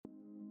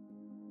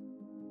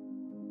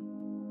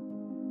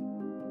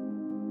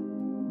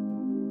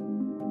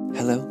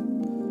Hello,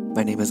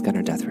 my name is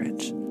Gunnar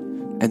Deathridge,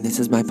 and this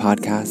is my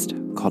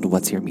podcast called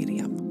What's Your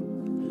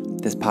Medium?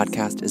 This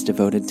podcast is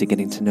devoted to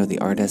getting to know the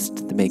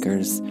artists, the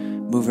makers,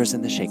 movers,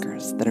 and the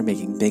shakers that are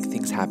making big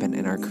things happen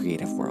in our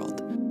creative world.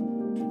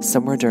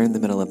 Somewhere during the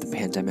middle of the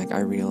pandemic,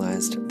 I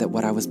realized that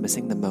what I was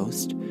missing the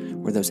most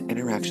were those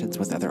interactions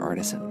with other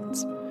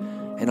artisans.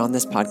 And on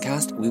this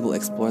podcast, we will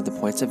explore the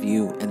points of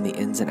view and the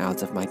ins and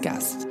outs of my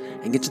guests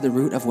and get to the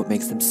root of what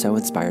makes them so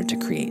inspired to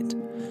create.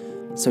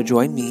 So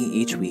join me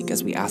each week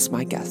as we ask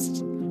my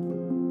guests,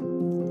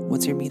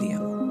 what's your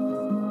medium?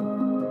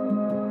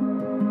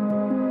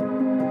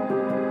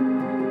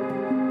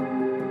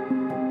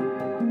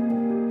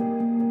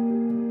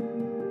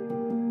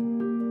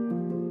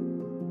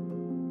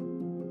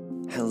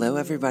 Hello,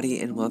 everybody,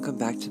 and welcome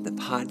back to the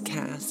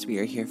podcast. We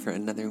are here for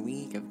another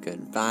week of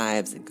good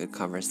vibes and good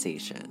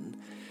conversation.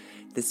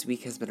 This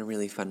week has been a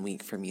really fun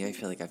week for me. I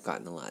feel like I've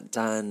gotten a lot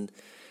done.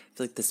 I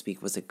feel like this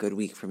week was a good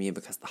week for me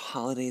because the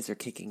holidays are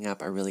kicking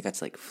up. I really got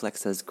to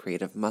flex those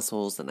creative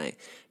muscles, and I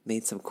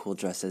made some cool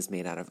dresses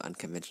made out of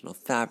unconventional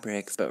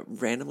fabrics. But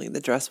randomly,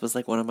 the dress was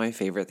one of my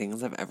favorite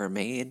things I've ever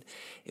made.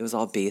 It was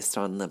all based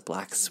on the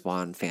Black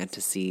Swan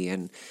fantasy,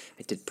 and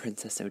I did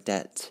Princess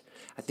Odette.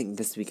 I think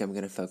this week I'm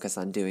going to focus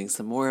on doing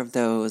some more of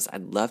those.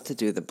 I'd love to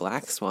do the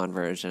Black Swan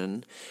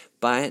version,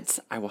 but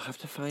I will have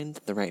to find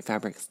the right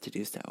fabrics to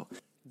do so.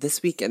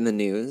 This week in the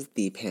news,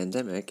 the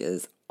pandemic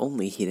is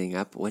only heating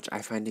up, which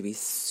I find to be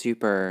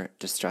super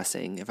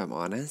distressing, if I'm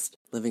honest.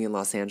 Living in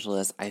Los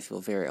Angeles, I feel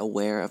very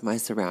aware of my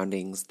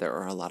surroundings. There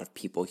are a lot of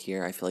people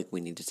here. I feel like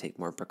we need to take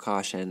more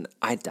precaution.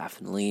 I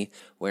definitely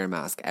wear a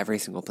mask every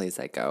single place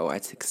I go. I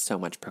take so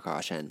much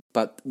precaution.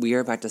 But we are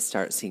about to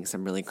start seeing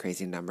some really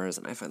crazy numbers,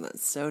 and I find that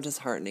so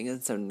disheartening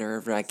and so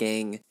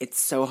nerve-wracking. It's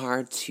so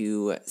hard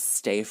to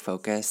stay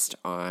focused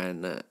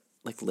on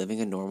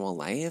living a normal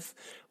life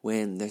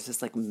when there's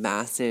this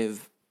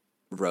massive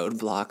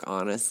roadblock,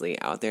 honestly,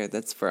 out there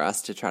that's for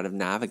us to try to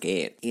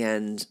navigate.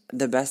 And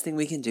the best thing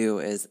we can do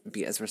is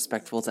be as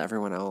respectful to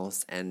everyone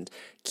else and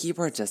keep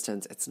our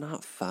distance. It's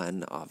not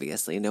fun,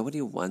 obviously.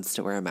 Nobody wants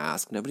to wear a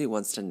mask. Nobody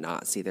wants to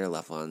not see their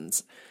loved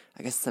ones.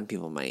 I guess some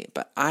people might,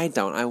 but I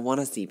don't. I want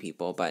to see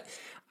people, but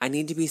I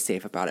need to be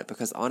safe about it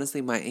because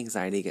honestly, my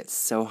anxiety gets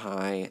so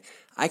high.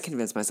 I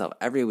convince myself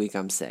every week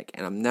I'm sick,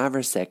 and I'm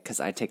never sick because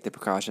I take the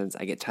precautions.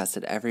 I get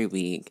tested every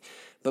week,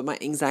 but my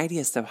anxiety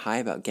is so high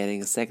about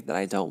getting sick that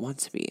I don't want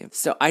to be.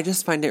 So I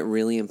just find it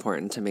really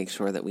important to make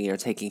sure that we are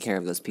taking care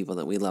of those people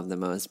that we love the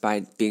most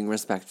by being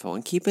respectful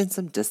and keeping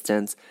some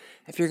distance.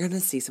 If you're going to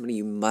see somebody,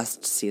 you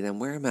must see them.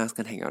 Wear a mask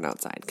and hang out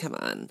outside. Come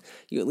on.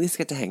 You at least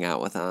get to hang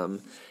out with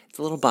them. It's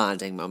a little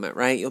bonding moment,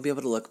 right? You'll be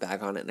able to look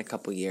back on it in a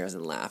couple years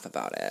and laugh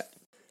about it.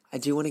 I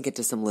do want to get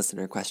to some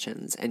listener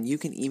questions, and you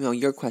can email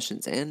your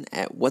questions in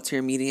at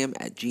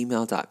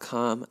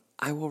whatsyourmedium@gmail.com.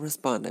 I will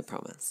respond, I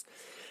promise.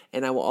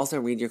 And I will also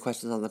read your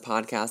questions on the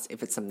podcast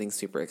if it's something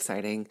super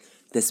exciting.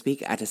 This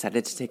week, I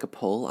decided to take a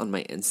poll on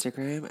my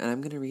Instagram, and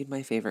I'm going to read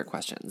my favorite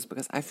questions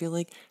because I feel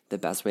like the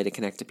best way to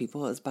connect to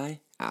people is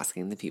by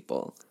asking the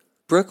people.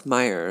 Brooke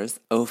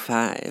Myers,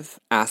 05,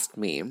 asked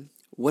me,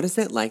 what is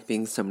it like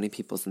being so many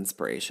people's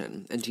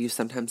inspiration, and do you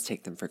sometimes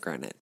take them for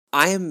granted?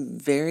 I am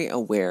very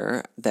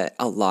aware that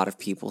a lot of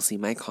people see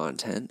my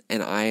content,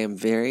 and I am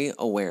very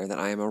aware that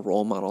I am a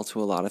role model to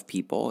a lot of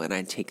people, and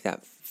I take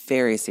that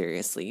very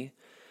seriously.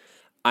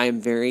 I am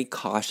very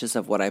cautious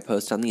of what I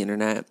post on the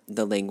internet,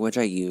 the language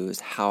I use,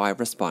 how I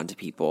respond to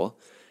people.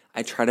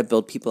 I try to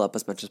build people up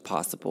as much as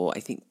possible. I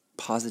think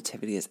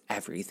positivity is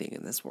everything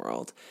in this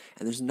world,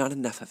 and there's not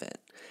enough of it.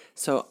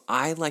 So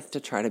I like to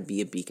try to be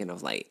a beacon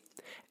of light.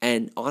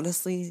 And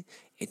honestly,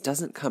 it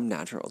doesn't come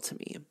natural to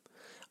me.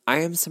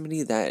 I am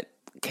somebody that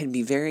can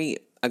be very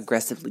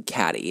aggressively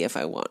catty if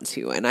I want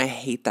to, and I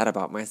hate that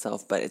about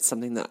myself, but it's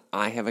something that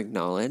I have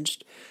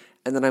acknowledged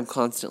and that I'm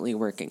constantly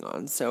working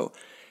on. So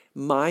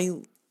my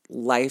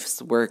life's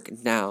work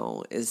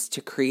now is to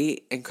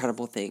create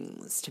incredible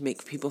things, to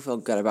make people feel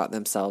good about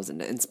themselves and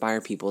to inspire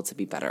people to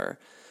be better,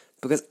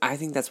 because I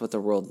think that's what the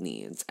world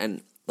needs.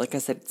 And like I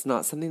said, it's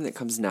not something that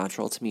comes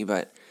natural to me,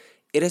 but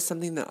it is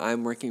something that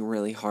I'm working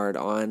really hard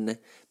on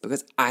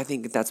because I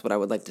think that's what I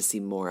would like to see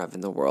more of in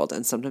the world.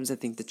 And sometimes I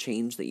think the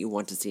change that you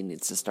want to see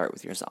needs to start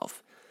with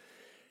yourself,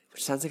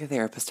 which sounds like a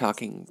therapist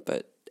talking,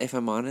 but if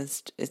I'm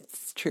honest,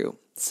 it's true.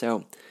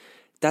 So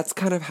that's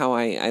kind of how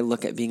I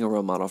look at being a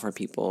role model for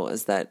people,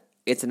 is that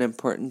it's an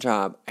important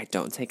job. I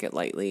don't take it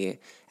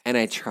lightly, and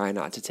I try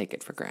not to take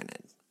it for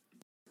granted.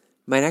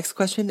 My next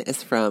question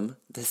is from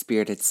The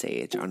Spirited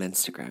Sage on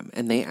Instagram,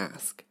 and they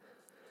ask,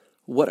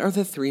 what are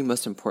the 3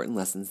 most important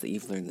lessons that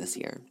you've learned this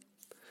year?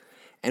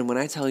 And when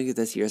I tell you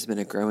this year's been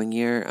a growing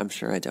year, I'm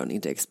sure I don't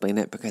need to explain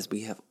it because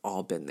we have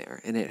all been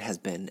there, and it has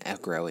been a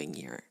growing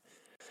year.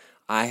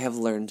 I have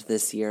learned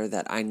this year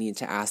that I need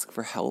to ask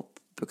for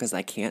help because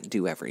I can't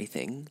do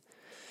everything.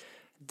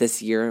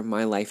 This year,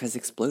 my life has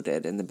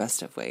exploded in the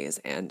best of ways,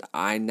 and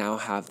I now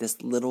have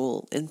this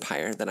little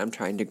empire that I'm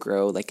trying to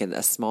grow, like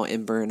a small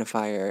ember in a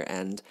fire,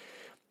 and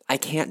I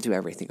can't do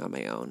everything on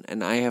my own,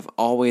 and I have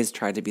always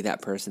tried to be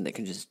that person that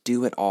can just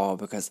do it all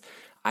because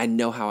I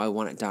know how I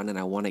want it done and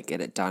I want to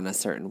get it done a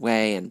certain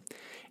way, and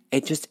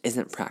it just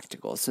isn't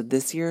practical. So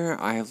this year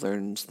I have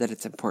learned that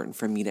it's important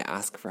for me to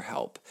ask for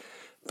help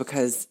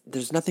because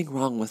there's nothing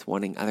wrong with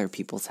wanting other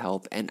people's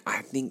help. And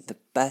I think the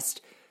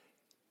best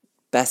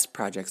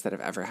projects that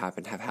have ever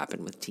happened have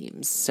happened with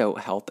teams. So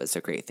help is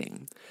a great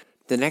thing.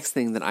 The next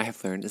thing that I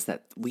have learned is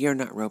that we are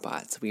not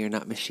robots. We are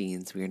not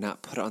machines. We are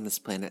not put on this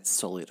planet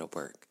solely to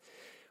work.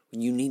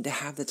 You need to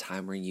have the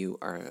time where you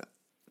are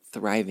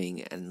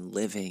thriving and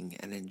living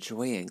and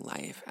enjoying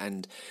life.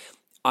 And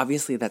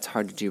obviously that's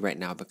hard to do right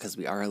now because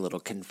we are a little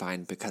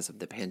confined because of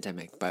the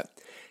pandemic, but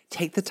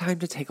take the time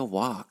to take a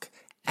walk,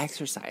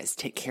 exercise,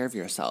 take care of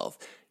yourself.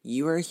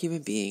 You are a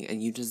human being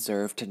and you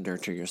deserve to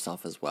nurture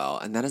yourself as well.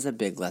 And that is a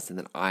big lesson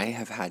that I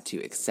have had to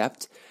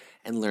accept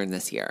and learn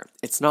this year.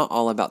 It's not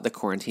all about the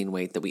quarantine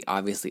weight that we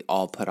obviously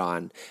all put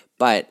on,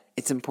 but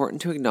it's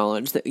important to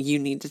acknowledge that you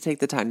need to take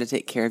the time to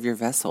take care of your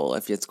vessel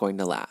if it's going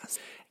to last.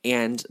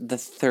 And the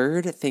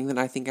third thing that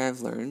I think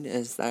I've learned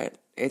is that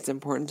it's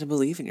important to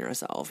believe in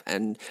yourself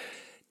and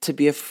to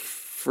be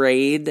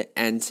afraid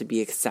and to be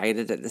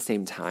excited at the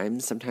same time.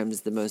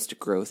 Sometimes the most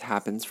growth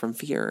happens from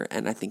fear,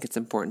 and I think it's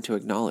important to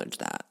acknowledge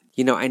that.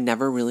 I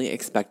never really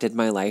expected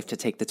my life to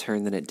take the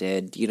turn that it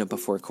did.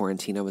 Before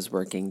quarantine, I was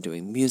working,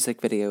 doing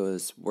music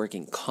videos,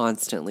 working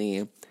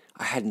constantly.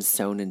 I hadn't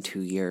sewn in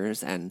 2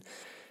 years, and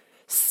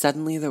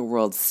suddenly the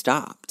world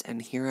stopped,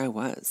 and here I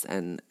was,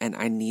 and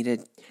I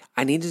needed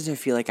to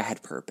feel like I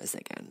had purpose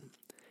again.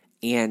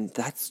 And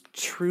that's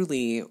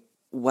truly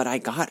what I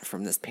got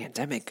from this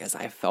pandemic, is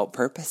I felt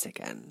purpose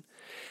again.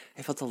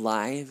 I felt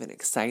alive and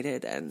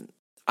excited, and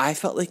I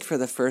felt like for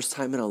the first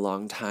time in a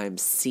long time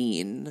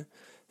seen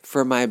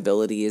for my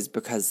abilities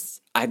because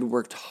I'd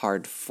worked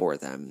hard for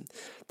them.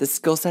 The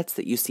skill sets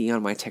that you see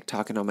on my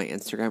TikTok and on my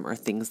Instagram are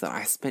things that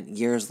I spent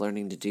years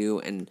learning to do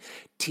and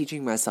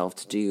teaching myself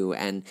to do.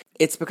 And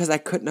it's because I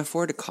couldn't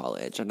afford a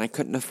college and I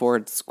couldn't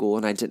afford school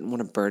and I didn't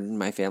want to burden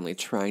my family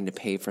trying to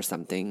pay for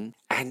something.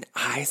 And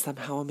I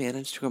somehow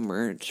managed to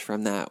emerge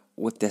from that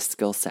with this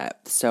skill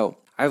set. So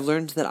I've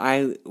learned that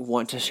I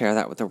want to share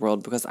that with the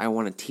world because I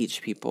want to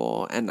teach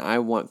people and I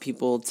want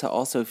people to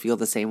also feel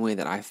the same way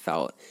that I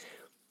felt.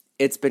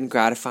 It's been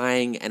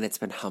gratifying and it's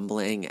been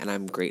humbling, and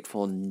I'm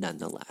grateful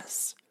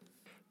nonetheless.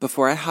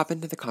 Before I hop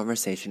into the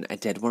conversation, I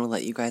did want to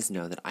let you guys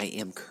know that I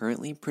am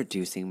currently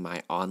producing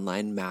my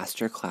online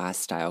masterclass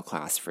style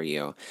class for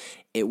you.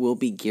 It will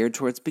be geared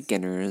towards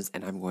beginners,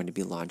 and I'm going to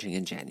be launching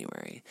in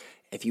January.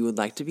 If you would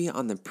like to be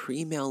on the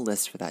pre-mail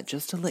list for that,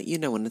 just to let you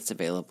know when it's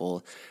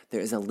available,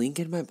 there is a link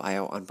in my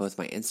bio on both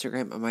my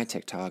Instagram and my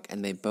TikTok,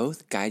 and they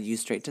both guide you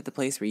straight to the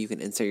place where you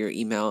can insert your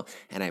email,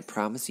 and I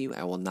promise you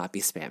I will not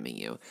be spamming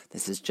you.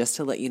 This is just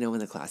to let you know when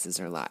the classes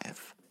are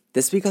live.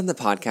 This week on the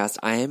podcast,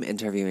 I am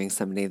interviewing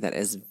somebody that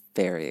is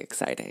very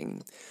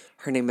exciting.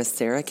 Her name is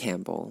Sarah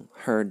Campbell.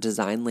 Her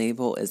design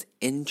label is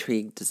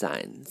Intrigue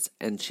Designs,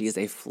 and she is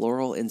a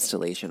floral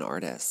installation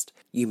artist.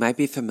 You might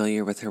be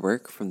familiar with her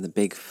work from The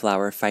Big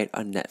Flower Fight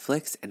on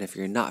Netflix, and if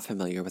you're not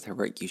familiar with her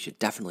work, you should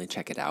definitely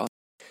check it out.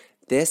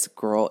 This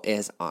girl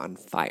is on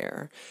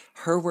fire.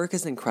 Her work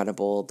is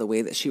incredible. The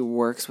way that she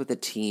works with a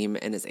team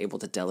and is able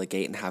to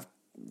delegate and have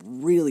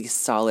really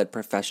solid,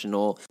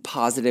 professional,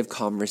 positive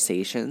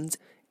conversations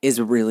is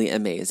really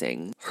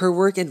amazing. Her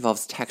work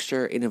involves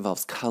texture, it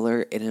involves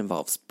color, it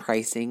involves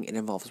pricing, it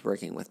involves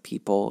working with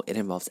people, it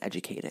involves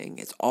educating.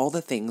 It's all the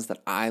things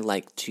that I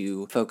like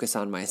to focus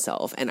on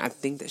myself. And I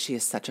think that she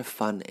is such a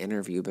fun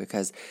interview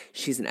because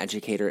she's an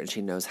educator and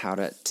she knows how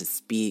to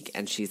speak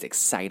and she's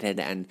excited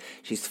and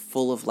she's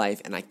full of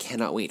life, and I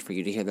cannot wait for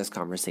you to hear this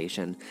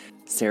conversation.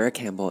 Sarah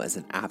Campbell is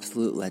an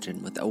absolute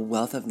legend with a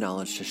wealth of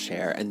knowledge to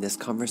share, and this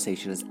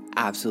conversation is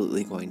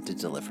absolutely going to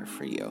deliver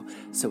for you.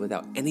 So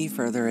without any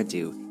further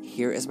ado,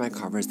 here is my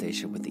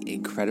conversation with the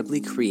incredibly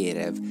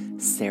creative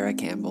Sarah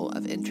Campbell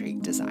of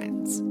Intrigue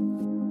Designs.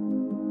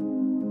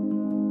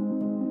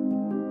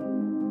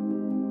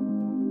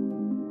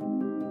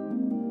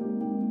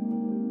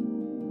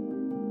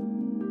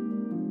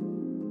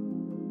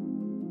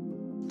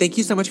 Thank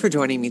you so much for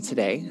joining me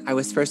today. I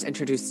was first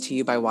introduced to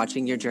you by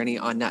watching your journey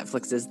on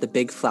Netflix's The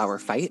Big Flower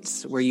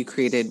Fight, where you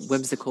created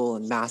whimsical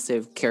and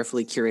massive,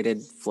 carefully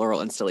curated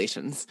floral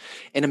installations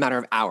in a matter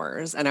of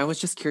hours. And I was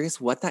just curious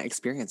what that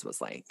experience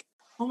was like.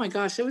 Oh my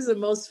gosh, it was the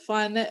most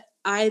fun.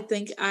 I've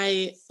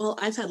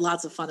had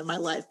lots of fun in my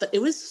life, but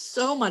it was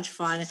so much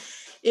fun.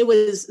 It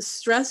was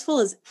stressful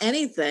as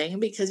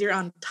anything because you're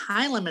on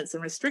time limits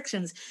and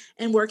restrictions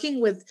and working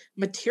with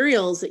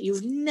materials that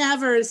you've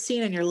never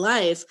seen in your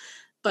life.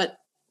 But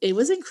it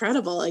was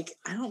incredible. Like,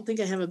 I don't think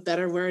I have a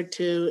better word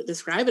to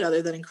describe it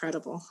other than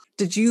incredible.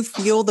 Did you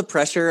feel the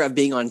pressure of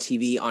being on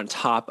TV on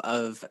top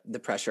of the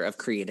pressure of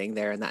creating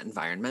there in that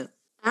environment?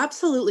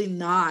 Absolutely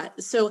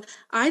not. So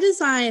I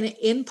design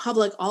in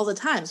public all the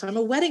time. So I'm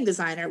a wedding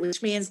designer,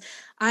 which means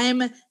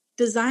I'm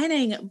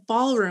designing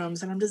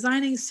ballrooms and I'm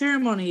designing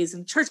ceremonies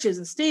and churches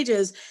and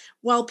stages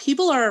while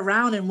people are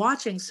around and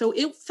watching. So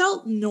it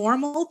felt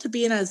normal to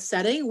be in a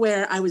setting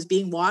where I was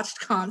being watched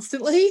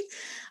constantly.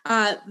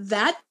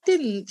 That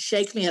didn't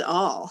shake me at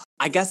all.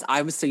 I guess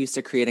I was so used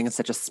to creating in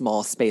such a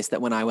small space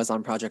that when I was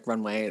on Project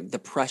Runway, the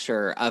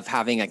pressure of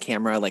having a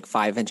camera like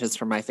 5 inches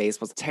from my face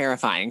was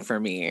terrifying for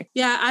me.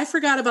 Yeah, I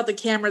forgot about the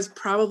cameras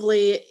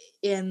probably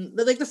in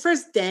the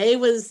first day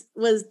was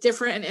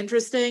different and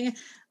interesting.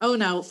 Oh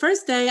no,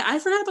 first day, I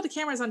forgot about the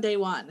cameras on day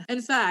one.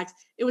 In fact,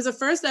 it was a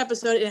first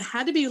episode. It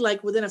had to be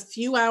like within a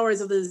few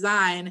hours of the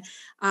design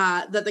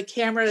that the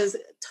cameras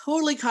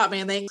totally caught me.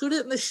 And they included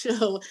it in the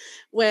show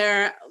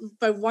where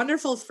my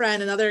wonderful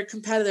friend, another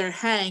competitor,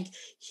 Hank,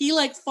 he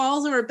like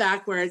falls over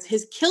backwards.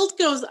 His kilt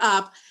goes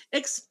up,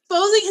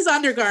 exposing his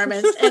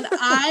undergarments. And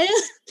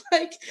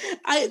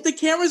the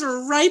cameras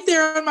were right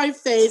there on my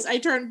face. I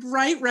turned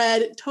bright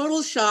red,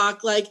 total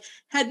shock, like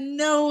had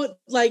no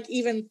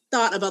even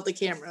thought about the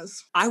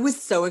cameras. I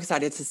was so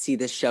excited to see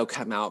this show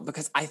come out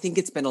because I think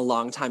it's been a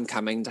long time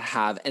coming to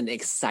have an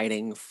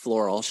exciting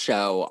floral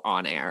show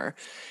on air.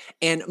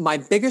 And my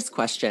biggest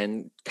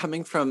question,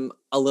 coming from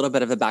a little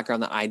bit of a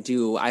background that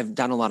I've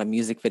done a lot of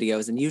music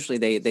videos, and usually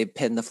they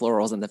pin the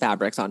florals and the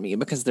fabrics on me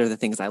because they're the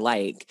things I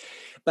like.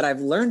 But I've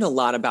learned a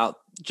lot about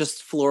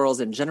just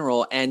florals in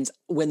general. And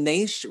when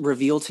they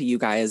reveal to you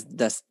guys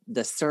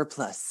the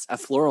surplus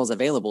of florals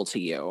available to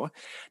you,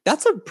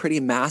 that's a pretty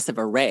massive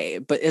array.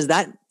 But is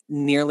that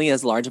nearly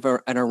as large of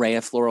an array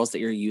of florals that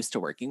you're used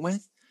to working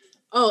with?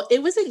 Oh,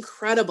 it was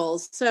incredible.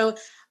 So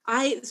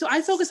I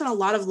focus on a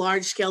lot of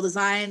large scale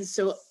designs.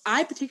 So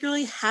I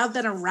particularly have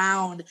been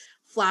around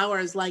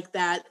flowers like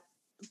that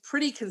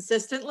pretty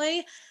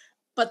consistently.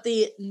 But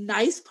the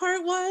nice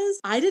part was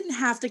I didn't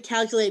have to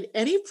calculate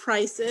any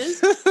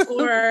prices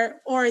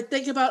or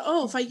think about,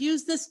 oh, if I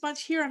use this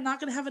much here, I'm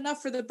not going to have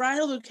enough for the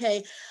bridal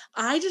bouquet.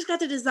 I just got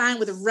to design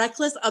with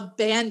reckless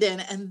abandon.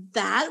 And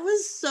that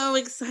was so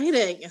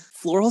exciting.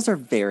 Florals are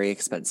very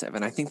expensive.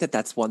 And I think that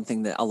that's one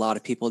thing that a lot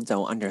of people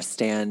don't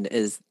understand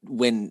is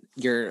when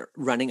you're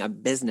running a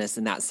business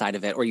in that side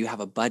of it, or you have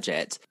a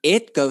budget,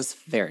 it goes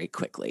very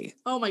quickly.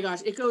 Oh my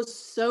gosh, it goes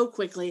so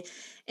quickly.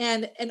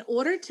 And in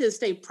order to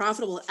stay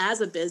profitable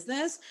as a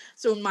business,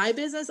 so in my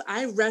business,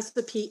 I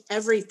recipe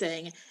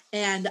everything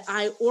and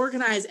I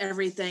organize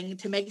everything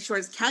to make sure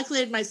it's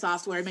calculated in my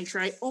software, make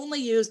sure I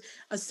only use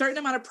a certain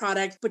amount of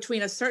product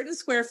between a certain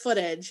square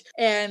footage.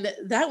 And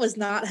that was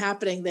not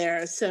happening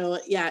there. So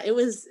yeah, it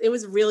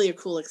was really a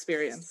cool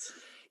experience.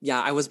 Yeah,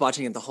 I was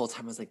watching it the whole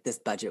time. I was like, this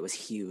budget was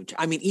huge.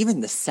 I mean,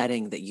 even the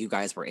setting that you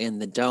guys were in,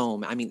 the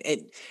dome, I mean,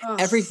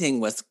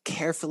 everything was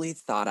carefully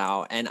thought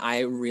out. And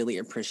I really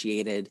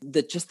appreciated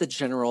the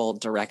general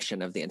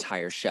direction of the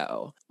entire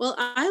show. Well,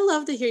 I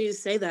love to hear you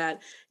say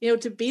that.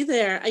 To be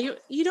there,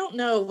 you don't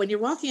know when you're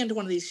walking into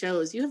one of these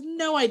shows, you have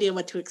no idea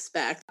what to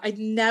expect. I'd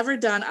never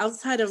done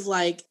outside of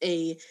like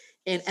an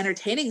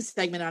entertaining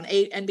segment on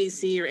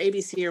NBC or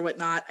ABC or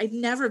whatnot. I'd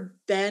never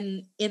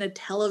been in a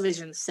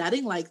television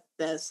setting like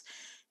this.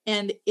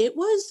 And it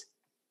was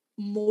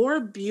more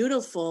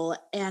beautiful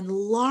and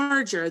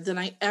larger than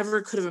I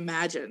ever could have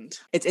imagined.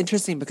 It's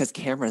interesting because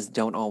cameras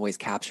don't always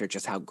capture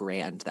just how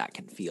grand that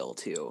can feel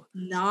too.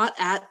 Not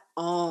at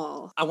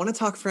all. I want to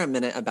talk for a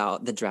minute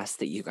about the dress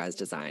that you guys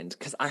designed,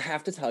 because I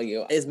have to tell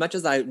you, as much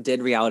as I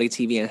did reality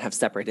TV and have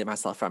separated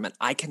myself from it,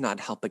 I cannot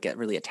help but get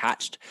really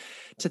attached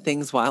to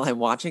things while I'm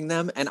watching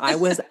them. And I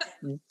was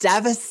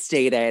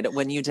devastated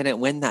when you didn't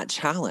win that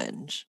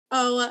challenge.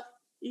 Oh,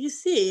 you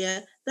see,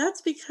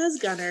 that's because,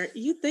 Gunnar,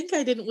 you think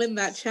I didn't win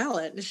that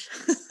challenge.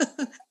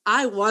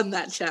 I won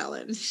that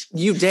challenge.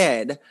 You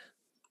did.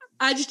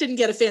 I just didn't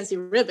get a fancy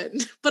ribbon,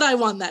 but I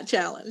won that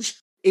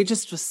challenge. It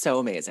just was so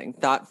amazing.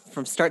 Thought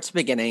from start to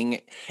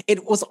beginning, it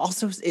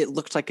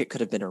looked like it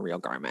could have been a real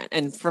garment.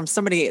 And from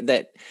somebody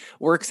that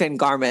works in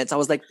garments, I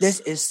was like,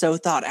 this is so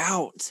thought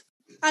out.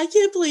 I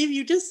can't believe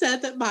you just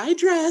said that my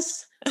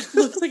dress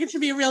looks like it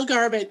should be a real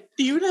garment.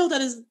 Do you know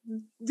that is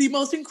the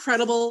most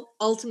incredible,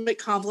 ultimate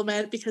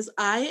compliment? Because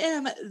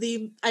I'm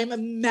a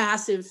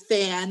massive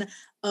fan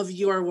of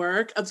your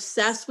work,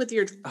 obsessed with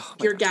your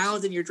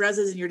gowns and your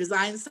dresses and your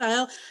design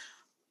style.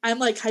 I'm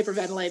like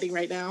hyperventilating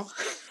right now.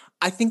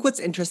 I think what's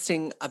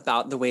interesting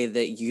about the way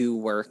that you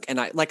work, and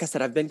like I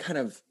said, I've been kind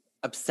of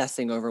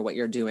obsessing over what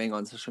you're doing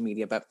on social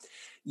media, but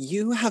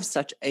you have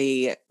such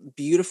a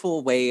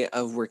beautiful way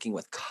of working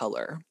with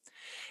color.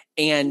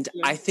 And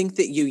I think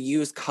that you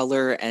use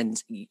color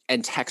and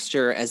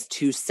texture as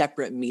two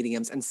separate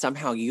mediums, and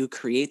somehow you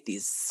create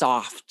these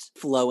soft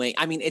flowing.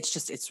 I mean,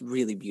 it's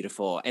really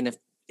beautiful. And if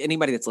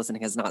anybody that's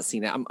listening has not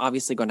seen it, I'm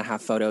obviously going to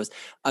have photos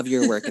of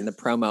your work in the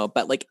promo,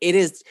 but like it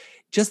is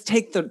just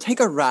take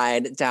a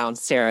ride down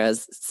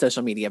Sarah's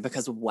social media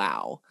because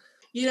wow.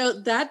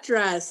 That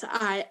dress,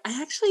 I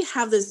actually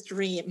have this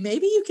dream.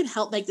 Maybe you can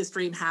help make this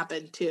dream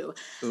happen too.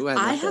 Ooh,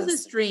 I have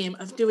this dream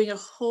of doing a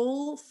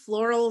whole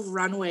floral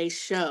runway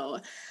show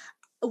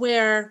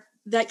where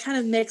that kind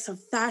of mix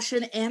of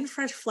fashion and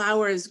fresh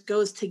flowers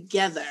goes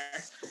together.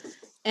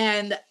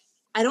 And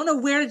I don't know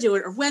where to do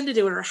it or when to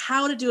do it or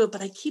how to do it,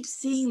 but I keep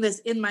seeing this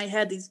in my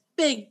head, these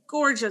big,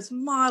 gorgeous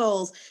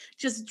models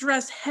just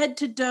dressed head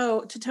to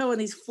toe in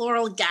these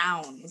floral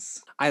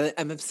gowns.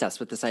 I'm obsessed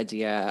with this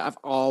idea. I've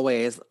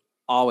always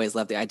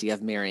loved the idea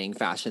of marrying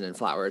fashion and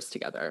flowers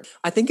together.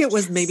 I think it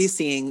was maybe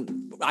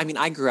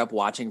I grew up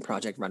watching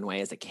Project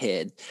Runway as a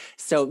kid.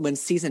 So when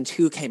season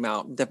 2 came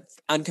out, the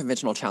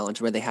unconventional challenge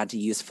where they had to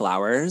use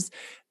flowers,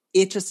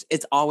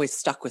 it's always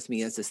stuck with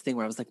me as this thing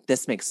where I was like,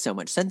 this makes so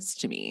much sense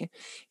to me.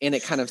 And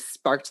it kind of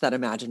sparked that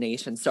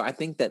imagination. So I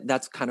think that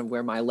that's kind of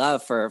where my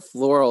love for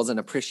florals and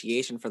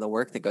appreciation for the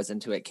work that goes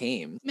into it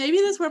came.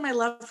 Maybe that's where my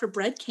love for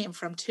bread came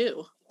from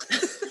too.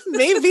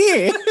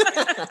 Maybe.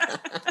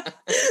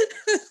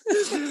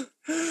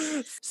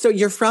 So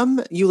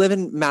you live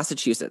in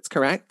Massachusetts,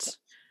 correct?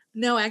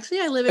 No,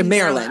 actually, I live in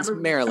Maryland.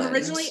 I'm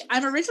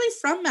originally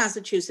from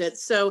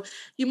Massachusetts, so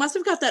you must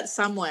have got that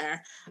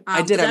somewhere.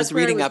 I did. I was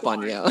reading up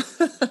on you.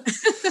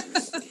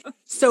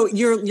 So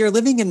you're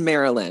living in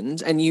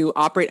Maryland, and you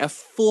operate a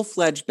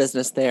full-fledged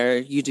business there.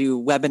 You do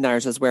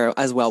webinars as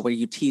well, where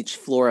you teach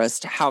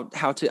florists how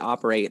to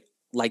operate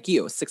like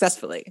you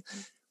successfully.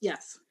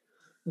 Yes.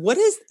 What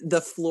is the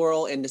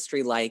floral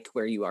industry like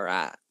where you are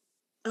at?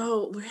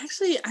 Oh,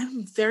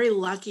 I'm very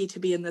lucky to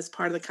be in this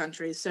part of the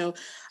country. So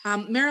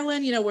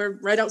Maryland, we're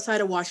right outside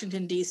of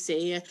Washington,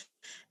 D.C.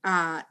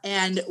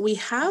 And we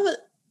have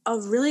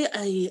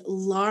a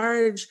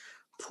large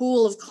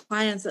pool of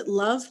clients that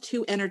love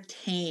to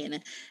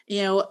entertain.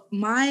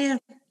 My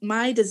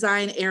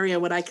design area,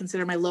 what I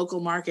consider my local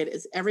market,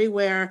 is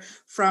everywhere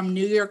from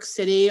New York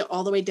City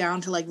all the way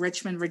down to like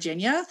Richmond,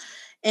 Virginia.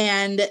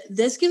 And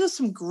this gives us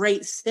some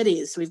great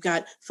cities. So we've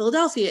got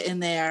Philadelphia in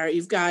there.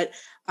 You've got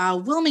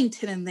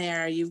Wilmington in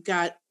there. You've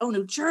got,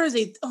 New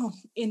Jersey. Oh,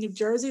 in New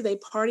Jersey, they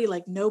party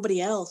like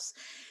nobody else.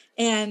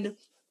 And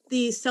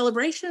the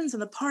celebrations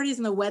and the parties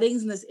and the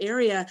weddings in this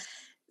area,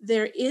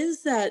 there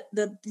is the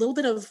little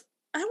bit of,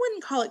 I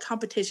wouldn't call it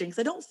competition because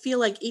I don't feel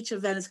like each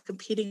event is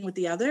competing with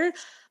the other,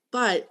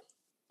 but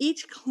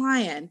each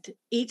client,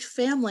 each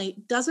family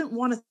doesn't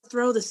want to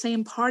throw the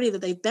same party that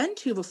they've been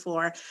to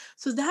before.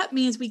 So that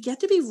means we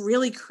get to be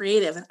really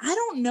creative. And I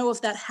don't know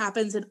if that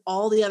happens in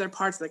all the other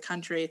parts of the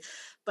country,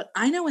 but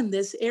I know in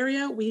this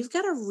area, we've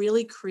got a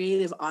really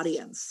creative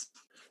audience.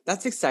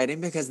 That's exciting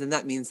because then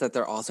that means that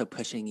they're also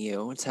pushing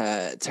you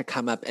to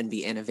come up and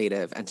be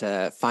innovative and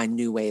to find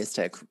new ways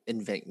to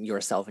invent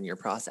yourself in your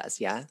process.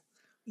 Yeah.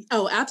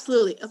 Oh,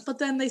 absolutely. But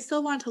then they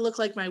still want to look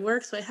like my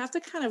work. So I have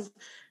to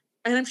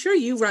and I'm sure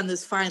you run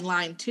this fine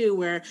line too,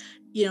 where,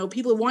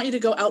 people want you to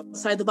go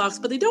outside the box,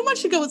 but they don't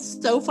want you to go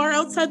so far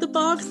outside the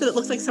box that it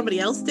looks like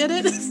somebody else did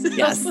it. So.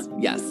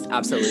 Yes,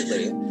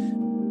 absolutely.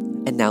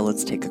 And now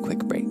let's take a quick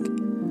break.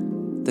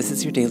 This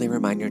is your daily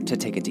reminder to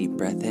take a deep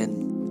breath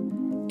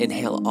in,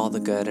 inhale all the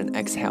good and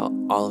exhale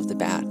all of the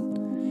bad.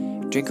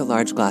 Drink a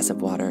large glass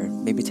of water,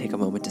 maybe take a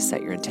moment to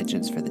set your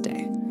intentions for the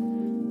day.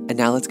 And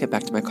now let's get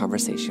back to my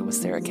conversation with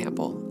Sarah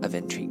Campbell of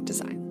Intrigue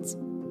Designs.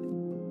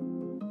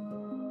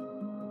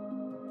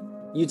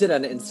 You did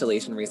an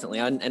installation recently,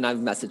 and I've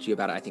messaged you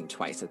about it, I think,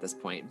 twice at this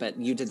point, but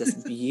you did this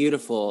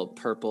beautiful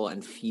purple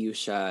and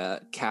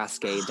fuchsia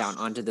cascade down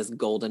onto this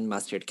golden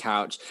mustard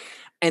couch,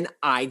 and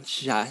I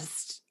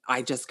just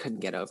couldn't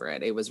get over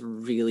it. It was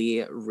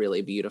really,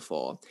 really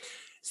beautiful.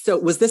 So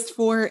was this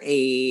for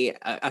a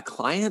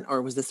client,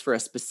 or was this for a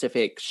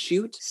specific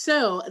shoot?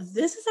 So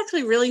this is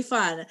actually really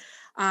fun.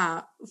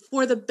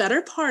 For the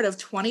better part of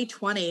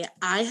 2020,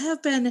 I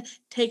have been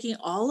taking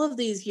all of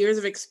these years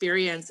of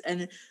experience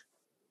and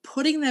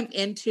putting them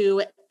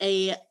into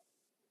a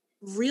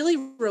really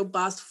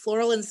robust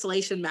floral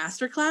installation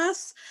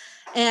masterclass.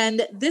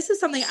 And this is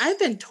something I've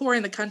been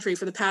touring the country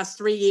for the past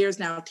 3 years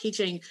now,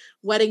 teaching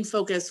wedding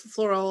focused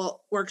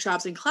floral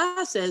workshops and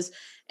classes.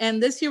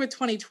 And this year with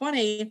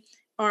 2020,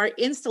 our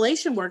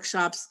installation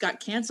workshops got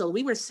canceled.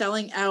 We were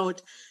selling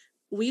out.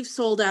 We've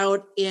sold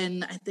out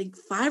in, I think,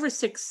 5 or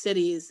 6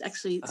 cities,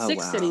 actually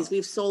 6 cities.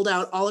 We've sold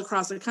out all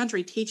across the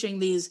country teaching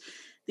these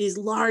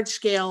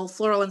large-scale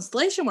floral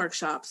installation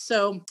workshops.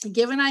 So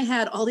given I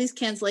had all these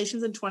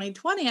cancellations in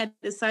 2020, I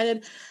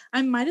decided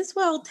I might as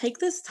well take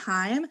this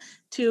time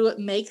to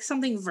make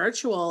something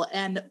virtual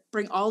and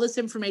bring all this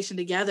information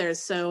together.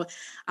 So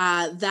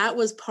that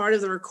was part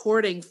of the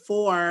recording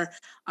for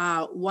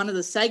one of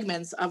the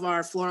segments of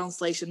our floral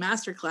installation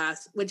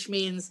masterclass, which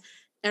means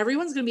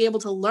everyone's going to be able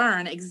to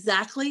learn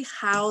exactly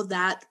how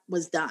that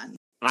was done.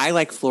 I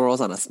like florals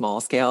on a small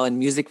scale, and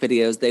music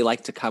videos, they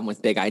like to come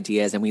with big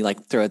ideas and we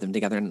like throw them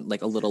together in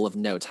like a little of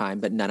no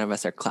time, but none of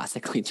us are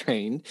classically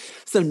trained.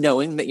 So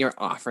knowing that you're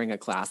offering a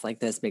class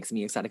like this makes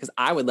me excited because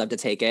I would love to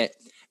take it.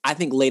 I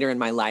think later in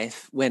my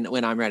life, when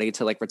I'm ready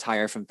to like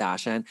retire from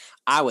fashion,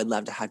 I would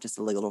love to have just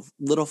a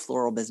little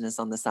floral business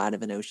on the side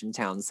of an ocean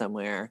town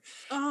somewhere.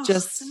 Oh,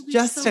 just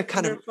so to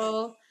kind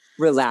of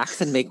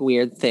relax and make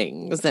weird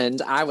things.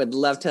 And I would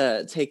love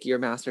to take your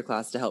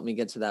masterclass to help me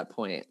get to that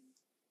point.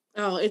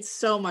 Oh, it's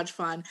so much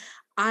fun.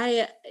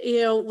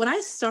 When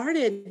I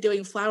started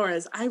doing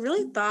flowers, I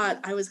really thought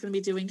I was going to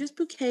be doing just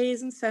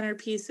bouquets and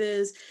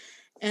centerpieces.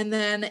 And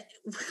then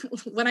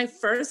when I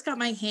first got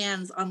my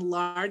hands on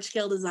large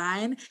scale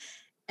design,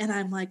 and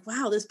I'm like,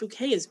 wow, this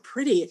bouquet is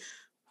pretty.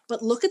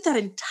 But look at that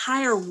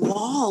entire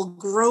wall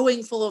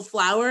growing full of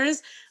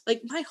flowers.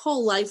 Like my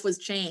whole life was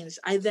changed.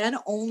 I then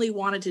only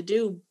wanted to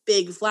do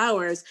big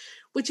flowers,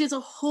 which is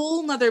a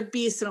whole nother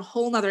beast and a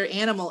whole nother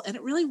animal. And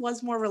it really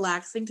was more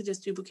relaxing to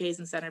just do bouquets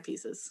and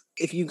centerpieces.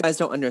 If you guys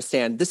don't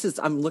understand,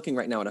 I'm looking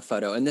right now at a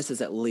photo, and this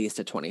is at least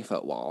a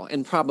 20-foot wall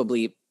and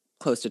probably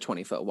close to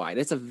 20 foot wide.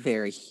 It's a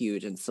very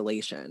huge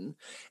installation.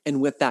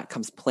 And with that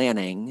comes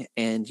planning,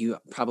 and you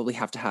probably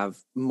have to have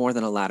more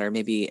than a ladder,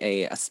 maybe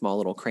a small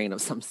little crane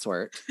of some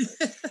sort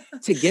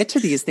to get to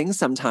these things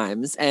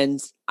sometimes. And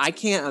I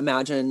can't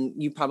imagine,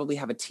 you probably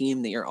have a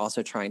team that you're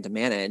also trying to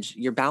manage.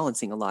 You're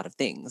balancing a lot of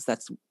things.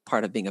 That's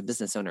part of being a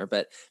business owner.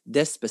 But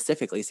this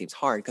specifically seems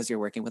hard because you're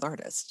working with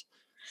artists.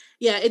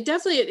 Yeah, it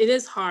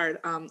is hard.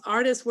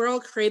 Artists, we're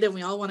all creative.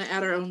 We all want to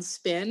add our own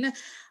spin.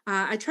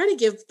 I try to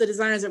give the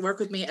designers that work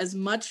with me as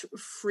much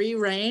free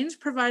range,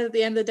 provided at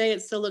the end of the day,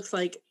 it still looks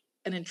like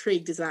an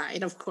intrigued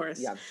design, of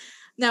course. Yeah.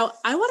 Now,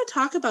 I want to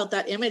talk about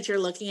that image you're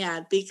looking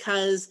at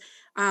because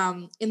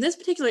in this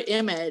particular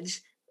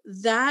image,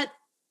 that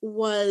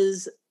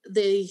was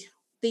the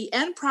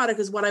end product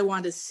is what I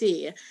wanted to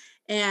see.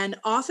 And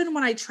often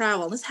when I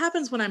travel, this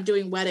happens when I'm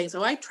doing weddings.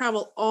 So I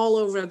travel all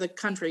over the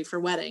country for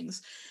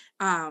weddings.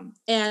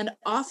 And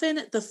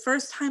often the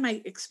first time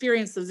I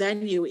experience the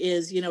venue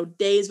is,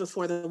 days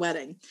before the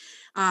wedding.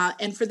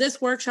 And for this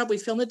workshop, we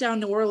filmed it down in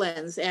New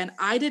Orleans, and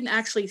I didn't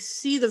actually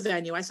see the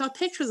venue. I saw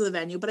pictures of the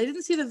venue, but I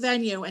didn't see the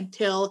venue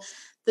until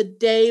the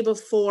day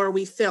before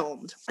we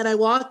filmed. And I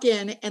walk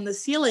in, and the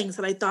ceilings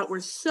that I thought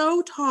were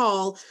so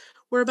tall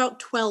were about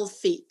 12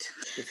 feet.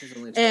 This is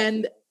only 12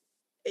 and feet.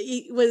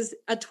 It was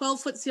a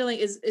 12-foot ceiling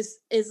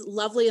is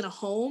lovely in a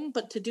home,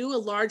 but to do a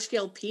large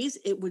scale piece,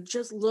 it would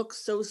just look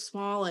so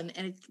small and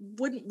it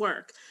wouldn't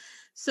work.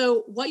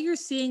 So what you're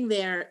seeing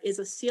there is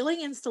a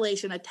ceiling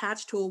installation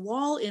attached to a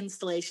wall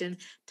installation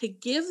to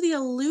give the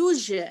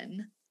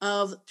illusion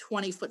of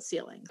 20-foot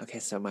ceiling. Okay,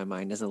 so my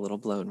mind is a little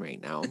blown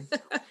right now.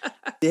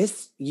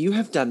 You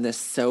have done this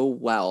so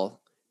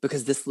well,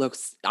 because this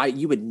looks,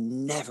 you would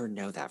never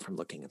know that from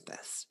looking at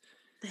this.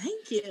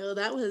 Thank you.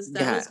 That was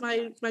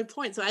my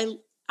point. So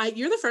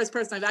you're the first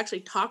person I've actually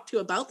talked to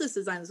about this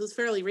design. This was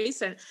fairly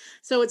recent.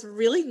 So it's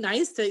really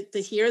nice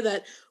to hear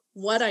that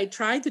what I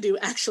tried to do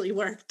actually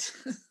worked.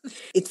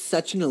 It's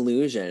such an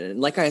illusion.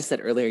 Like I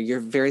said earlier, you're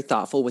very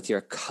thoughtful with your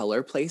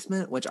color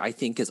placement, which I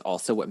think is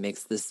also what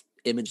makes this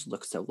image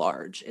look so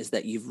large, is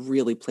that you've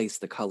really placed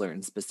the color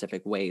in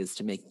specific ways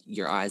to make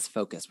your eyes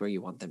focus where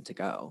you want them to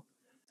go.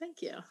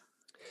 Thank you.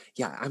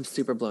 Yeah, I'm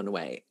super blown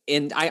away.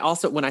 And I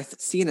also, when I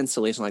see an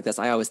installation like this,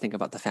 I always think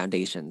about the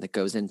foundation that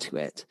goes into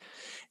it.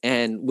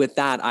 And with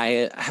that,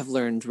 I have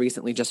learned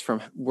recently, just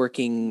from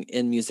working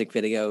in music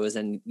videos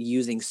and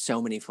using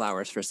so many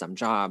flowers for some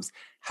jobs,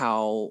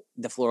 how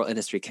the floral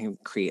industry can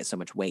create so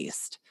much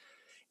waste.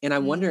 And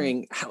I'm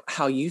wondering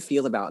how you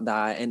feel about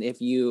that. And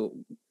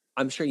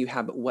I'm sure you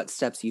have, what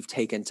steps you've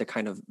taken to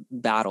kind of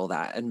battle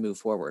that and move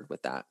forward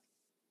with that.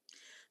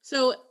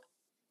 So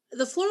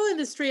the floral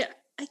industry,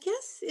 I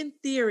guess in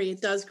theory,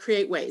 it does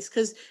create waste,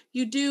 because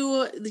you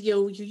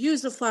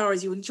use the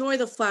flowers, you enjoy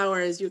the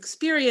flowers, you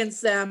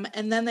experience them,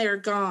 and then they are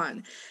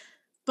gone.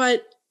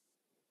 But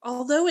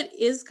although it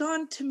is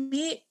gone, to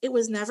me, it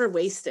was never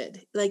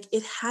wasted. Like,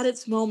 it had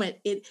its moment.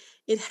 It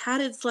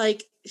had its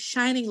like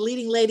shining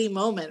leading lady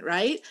moment,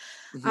 right?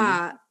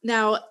 Mm-hmm.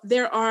 Now,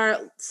 there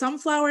are some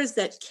flowers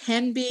that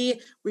can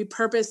be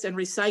repurposed and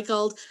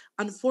recycled.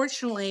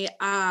 Unfortunately,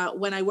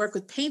 when I work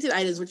with painted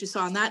items, which you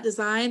saw in that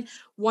design,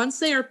 once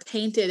they are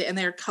painted and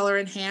they're color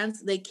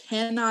enhanced, they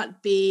can't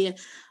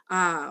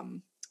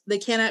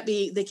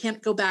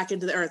go back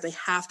into the earth. They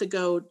have to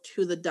go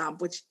to the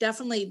dump, which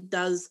definitely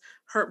does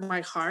hurt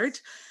my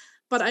heart.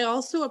 But I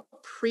also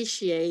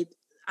appreciate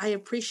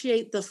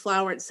the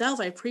flower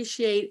itself. I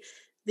appreciate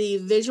the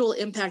visual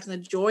impact and the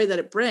joy that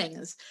it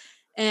brings.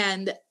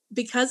 And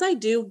because I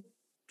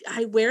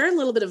wear a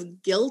little bit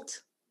of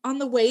guilt on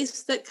the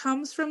waste that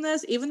comes from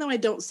this, even though I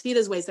don't see it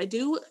as waste, I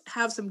do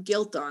have some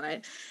guilt on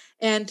it.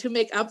 And to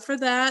make up for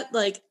that,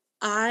 like,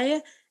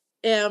 I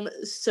am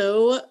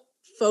so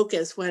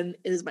focused when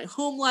it is my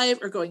home life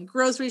or going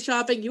grocery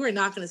shopping. You are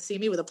not going to see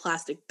me with a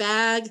plastic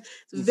bag.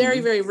 It's very,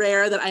 very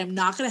rare that I am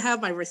not going to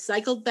have my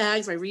recycled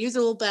bags, my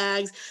reusable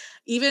bags,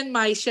 even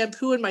my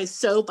shampoo and my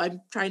soap.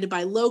 I'm trying to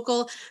buy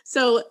local.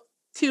 So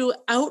to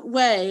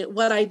outweigh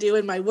what I do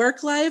in my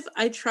work life,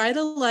 I try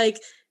to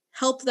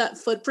help that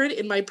footprint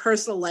in my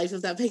personal life,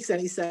 if that makes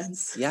any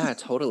sense. Yeah,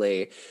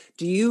 totally.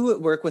 Do you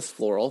work with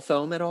floral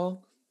foam at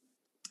all?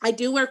 I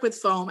do work with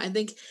foam. I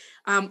think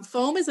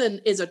foam is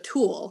a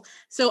tool.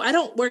 So I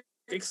don't work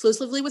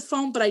exclusively with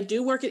foam, but I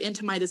do work it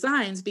into my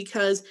designs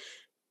because,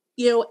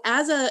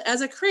 as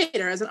a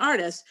creator, as an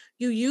artist,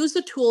 you use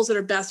the tools that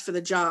are best for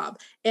the job.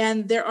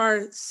 And there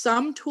are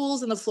some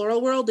tools in the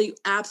floral world that you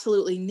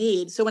absolutely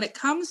need. So when it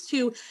comes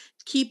to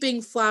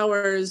keeping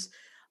flowers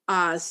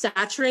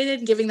saturated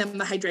and giving them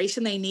the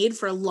hydration they need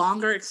for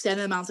longer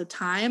extended amounts of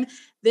time,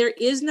 there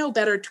is no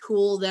better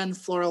tool than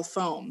floral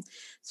foam.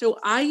 So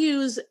I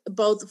use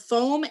both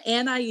foam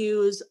and I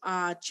use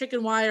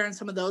chicken wire and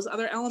some of those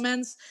other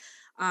elements.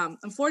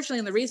 Unfortunately,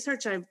 in the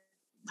research I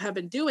have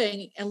been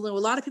doing, and a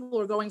lot of people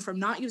were going from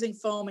not using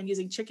foam and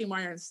using chicken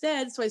wire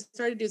instead. So I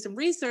started to do some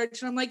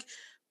research, and I'm like,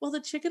 well, the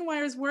chicken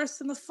wire is worse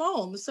than the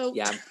foam. So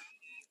Yeah.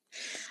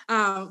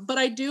 but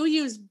I do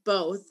use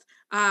both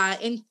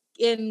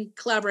in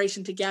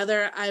collaboration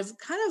together. I've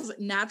kind of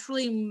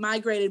naturally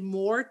migrated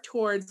more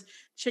towards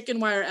chicken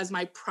wire as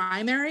my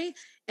primary,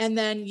 and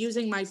then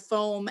using my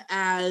foam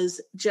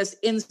as just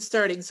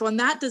inserting. So on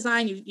that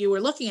design you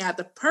were looking at,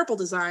 the purple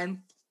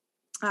design,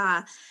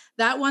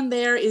 that one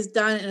there is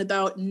done in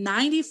about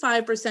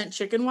 95%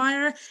 chicken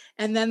wire.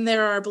 And then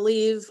there are, I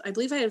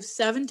believe I have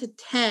 7 to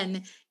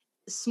 10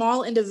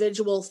 small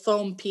individual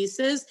foam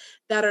pieces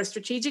that are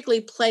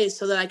strategically placed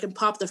so that I can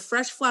pop the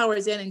fresh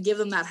flowers in and give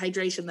them that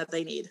hydration that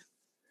they need.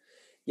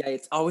 Yeah,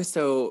 it's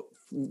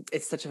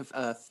such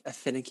a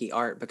finicky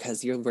art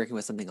because you're working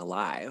with something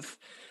alive,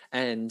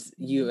 and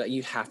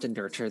you have to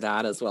nurture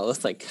that as well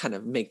as like kind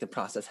of make the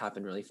process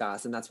happen really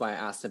fast. And that's why I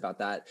asked about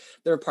that.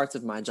 There are parts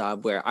of my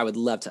job where I would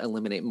love to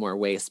eliminate more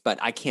waste, but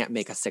I can't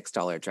make a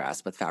 $6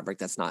 dress with fabric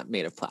that's not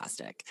made of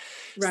plastic.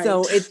 Right.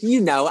 So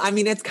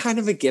it's kind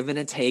of a give and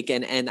a take.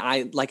 And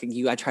I, like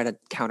you, I try to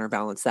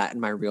counterbalance that in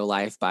my real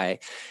life by,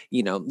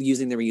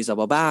 using the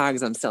reusable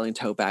bags. I'm selling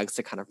tote bags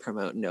to kind of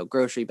promote no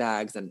grocery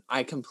bags. And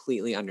I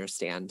completely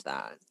understand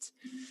that.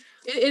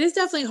 It is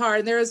definitely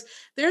hard. There's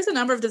a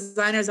number of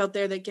designers out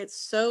there that get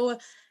so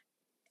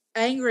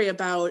angry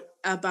about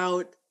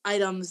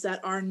items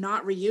that are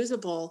not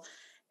reusable,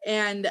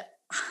 and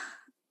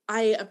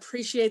I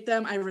appreciate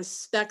them. I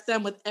respect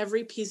them with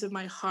every piece of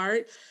my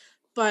heart,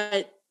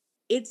 but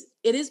it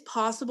is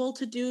possible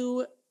to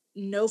do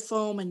no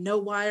foam and no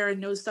wire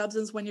and no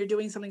substance when you're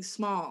doing something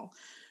small.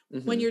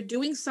 Mm-hmm. When you're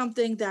doing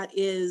something that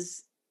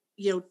is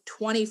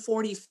 20,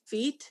 40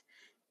 feet,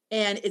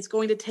 and it's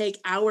going to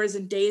take hours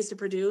and days to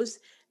produce,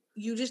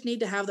 you just need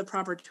to have the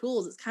proper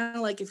tools. It's kind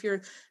of like if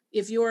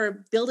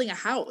you're building a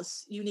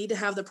house, you need to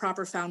have the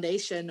proper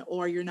foundation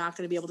or you're not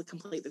going to be able to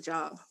complete the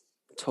job.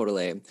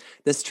 Totally.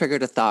 This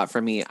triggered a thought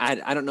for me.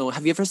 I don't know.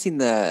 Have you ever seen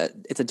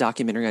it's a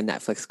documentary on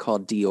Netflix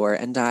called Dior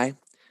and I?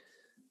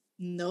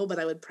 No, but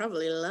I would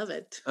probably love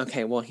it.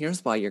 Okay, well,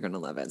 here's why you're going to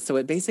love it. So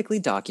it basically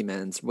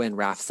documents when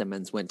Raf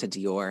Simons went to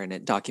Dior, and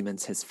it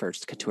documents his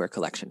first couture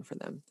collection for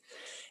them.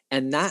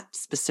 And that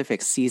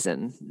specific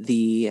season,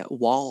 the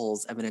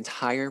walls of an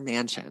entire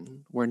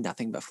mansion were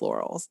nothing but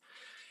florals.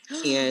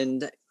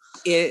 And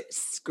it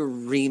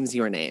screams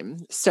your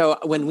name. So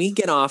when we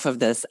get off of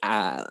this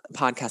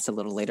podcast a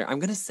little later, I'm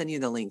going to send you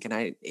the link, and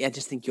I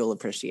just think you'll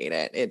appreciate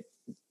it. It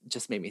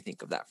just made me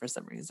think of that for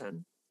some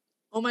reason.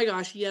 Oh my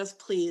gosh, yes,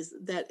 please.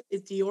 That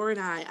it's Dior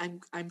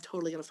and I'm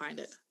totally going to find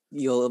it.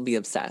 You'll be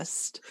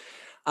obsessed.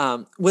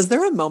 Was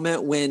there a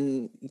moment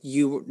when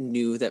you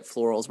knew that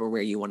florals were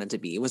where you wanted to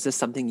be? Was this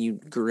something you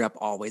grew up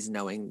always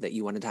knowing that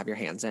you wanted to have your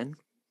hands in?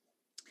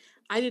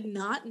 I did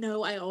not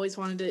know I always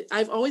wanted to.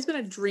 I've always been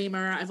a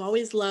dreamer. I've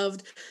always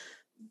loved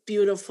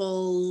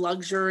beautiful,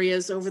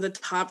 luxurious, over the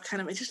top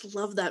kind of, I just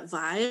love that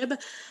vibe.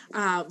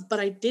 But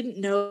I didn't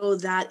know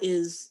that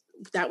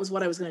was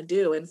what I was going to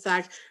do. In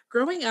fact,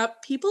 growing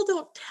up, people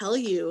don't tell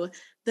you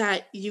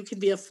that you can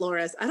be a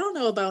florist. I don't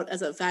know about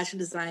as a fashion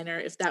designer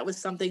if that was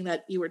something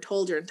that you were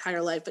told your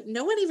entire life, but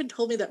no one even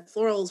told me that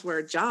florals were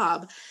a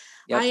job.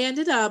 Yep. I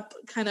ended up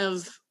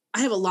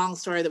I have a long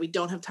story that we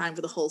don't have time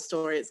for the whole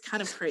story. It's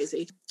kind of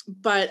crazy.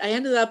 But I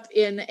ended up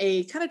in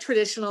a kind of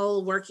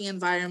traditional working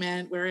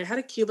environment where I had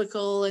a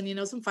cubicle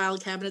and, some file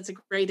cabinets, a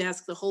gray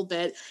desk, the whole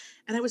bit.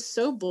 And I was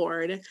so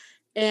bored.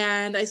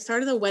 And I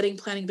started a wedding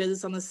planning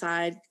business on the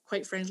side,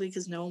 quite frankly,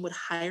 because no one would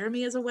hire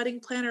me as a wedding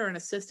planner or an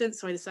assistant.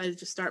 So I decided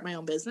to start my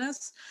own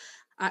business.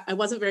 I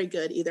wasn't very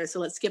good either, so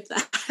let's skip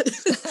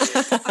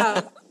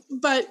that.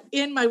 But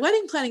in my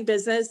wedding planning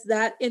business,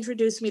 that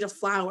introduced me to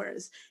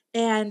flowers.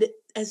 And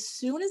as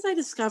soon as I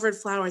discovered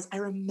flowers, I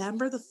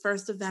remember the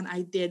first event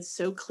I did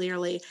so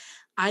clearly.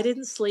 I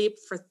didn't sleep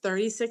for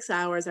 36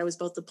 hours. I was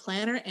both the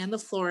planner and the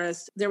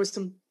florist. There was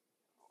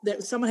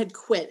someone had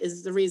quit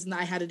is the reason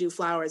I had to do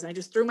flowers. And I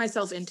just threw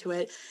myself into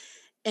it.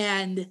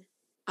 And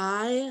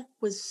I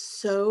was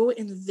so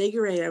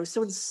invigorated. I was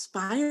so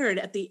inspired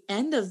at the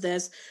end of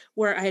this,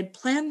 where I had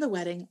planned the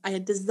wedding. I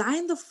had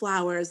designed the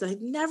flowers that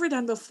I'd never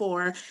done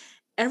before.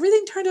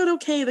 Everything turned out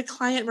okay. The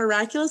client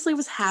miraculously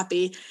was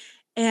happy.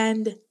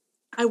 And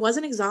I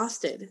wasn't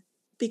exhausted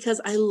because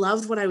I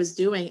loved what I was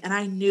doing. And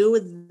I knew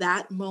at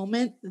that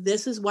moment,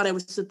 this is what I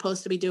was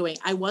supposed to be doing.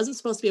 I wasn't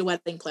supposed to be a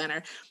wedding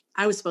planner.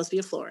 I was supposed to be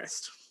a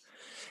florist.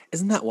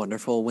 Isn't that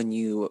wonderful when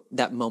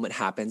that moment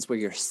happens where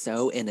you're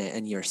so in it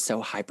and you're so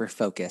hyper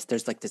focused?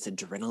 There's like this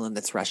adrenaline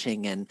that's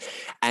rushing and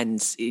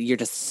you're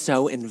just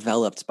so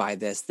enveloped by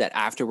this that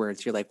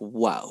afterwards you're like,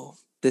 whoa,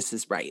 this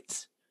is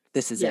right.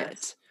 This is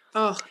it.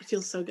 Oh, it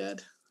feels so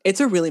good. It's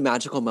a really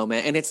magical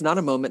moment, and it's not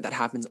a moment that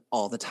happens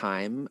all the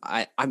time.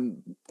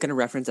 I'm going to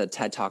reference a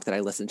TED Talk that I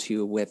listened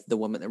to with the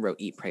woman that wrote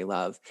Eat, Pray,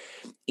 Love.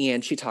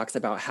 And she talks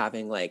about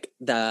having like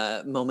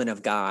the moment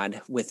of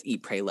God with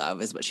Eat, Pray,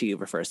 Love is what she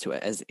refers to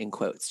it as in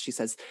quotes. She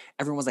says,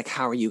 everyone's like,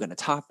 how are you going to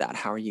top that?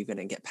 How are you going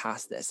to get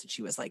past this? And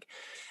she was like,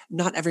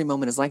 not every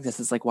moment is like this.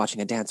 It's like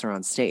watching a dancer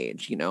on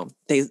stage. You know,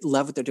 they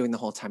love what they're doing the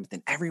whole time, but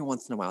then every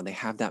once in a while they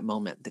have that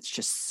moment that's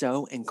just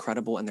so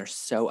incredible and they're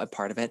so a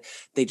part of it.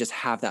 They just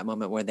have that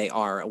moment where they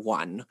are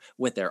one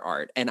with their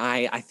art. And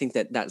I think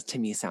that to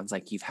me sounds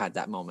like you've had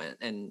that moment,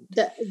 and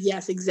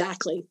Yes,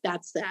 exactly.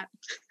 That's that.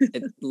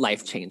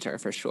 life changer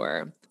for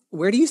sure.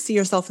 Where do you see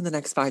yourself in the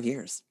next 5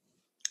 years?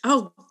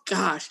 Oh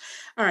gosh.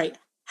 All right.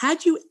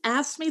 Had you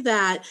asked me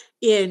that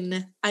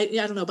in, I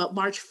don't know, about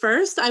March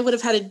 1st, I would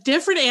have had a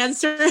different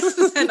answer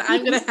than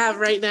I'm going to have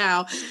right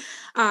now.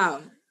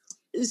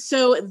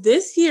 So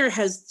this year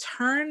has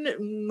turned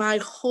my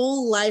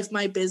whole life,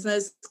 my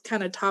business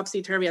kind of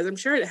topsy-turvy, as I'm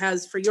sure it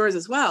has for yours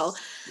as well.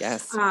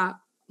 Yes.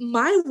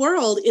 My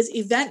world is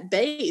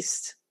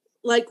event-based.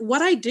 Like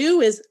what I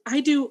do is I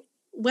do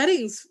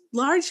weddings,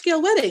 large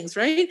scale weddings,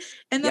 right?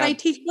 And then I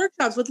teach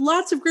workshops with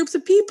lots of groups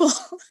of people.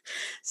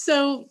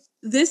 So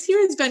this year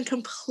has been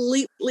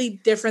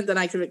completely different than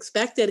I could have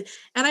expected.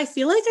 And I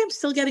feel like I'm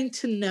still getting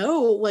to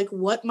know like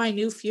what my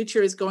new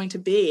future is going to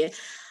be.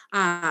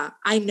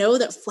 I know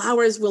that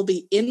flowers will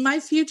be in my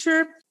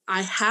future.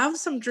 I have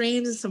some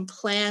dreams and some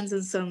plans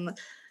and some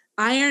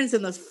irons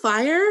in the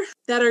fire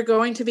that are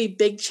going to be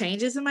big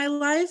changes in my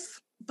life,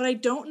 but I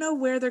don't know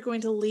where they're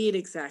going to lead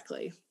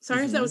exactly.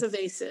 Sorry if that was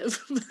evasive.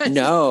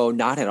 No,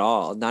 not at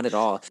all. Not at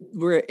all.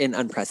 We're in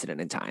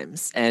unprecedented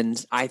times,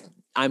 and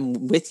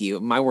I'm with you.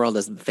 My world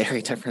is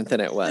very different than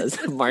it was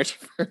March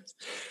 1st.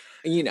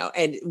 You know,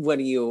 and what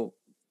do you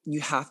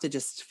have to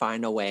just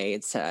find a way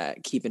to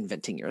keep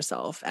inventing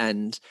yourself.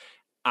 And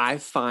I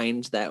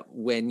find that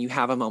when you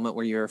have a moment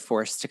where you're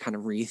forced to kind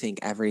of rethink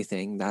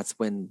everything, that's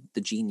when the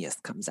genius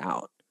comes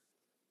out.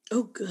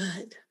 Oh,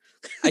 good.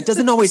 It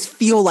doesn't always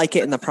feel like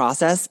it in the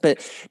process, but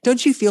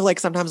don't you feel like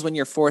sometimes when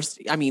you're forced,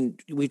 I mean,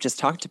 we've just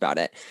talked about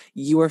it,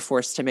 you were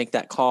forced to make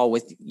that call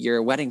with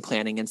your wedding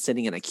planning and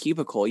sitting in a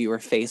cubicle, you were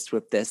faced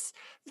with this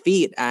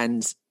feat,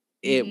 and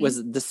it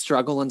was the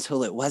struggle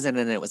until it wasn't,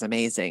 and it was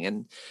amazing.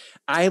 And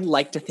I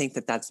like to think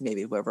that that's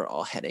maybe where we're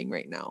all heading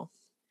right now.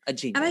 A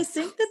genius. And I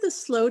think that the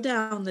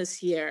slowdown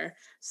this year,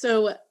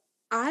 so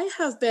I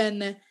have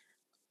been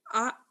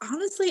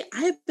honestly,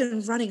 I've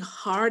been running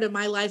hard in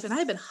my life and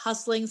I've been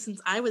hustling since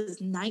I was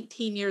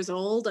 19 years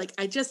old. Like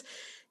I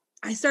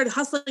started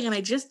hustling and I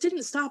just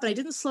didn't stop and I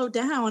didn't slow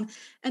down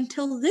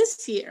until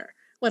this year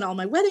when all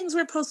my weddings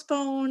were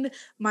postponed,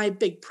 my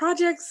big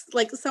projects,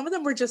 like some of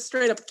them were just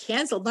straight up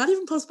canceled, not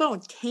even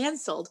postponed,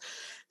 canceled.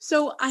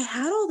 So I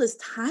had all this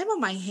time on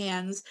my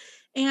hands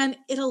and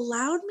it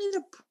allowed me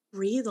to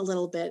breathe a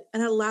little bit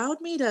and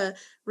allowed me to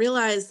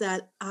realize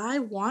that I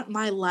want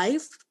my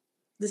life,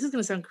 this is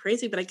going to sound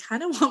crazy, but I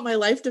kind of want my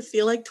life to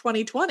feel like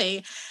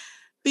 2020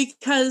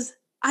 because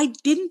I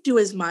didn't do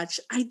as much.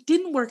 I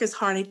didn't work as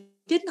hard. I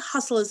didn't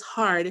hustle as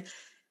hard,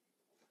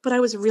 but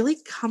I was really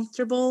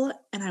comfortable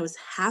and I was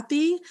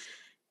happy.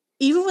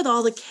 Even with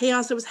all the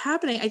chaos that was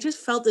happening, I just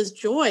felt this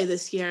joy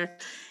this year.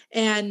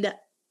 And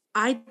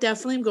I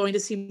definitely am going to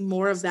see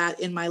more of that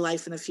in my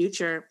life in the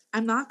future.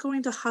 I'm not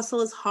going to hustle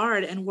as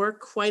hard and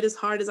work quite as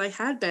hard as I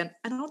had been.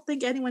 I don't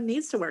think anyone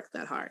needs to work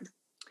that hard.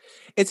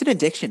 It's an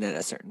addiction at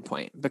a certain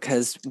point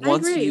because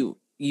once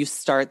you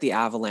start the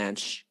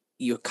avalanche,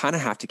 you kind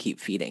of have to keep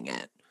feeding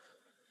it.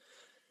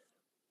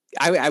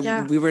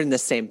 We were in the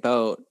same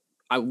boat.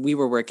 We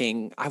were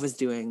working, I was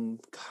doing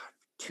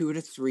 2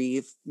 to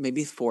 3,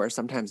 maybe 4,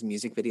 sometimes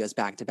music videos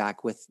back to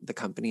back with the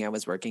company I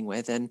was working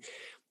with. And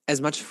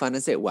as much fun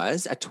as it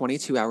was, a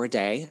 22-hour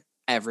day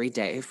every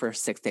day for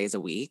 6 days a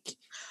week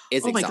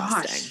is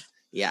exhausting. Gosh.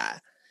 Yeah.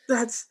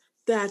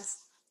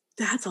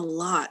 That's a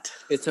lot.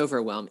 It's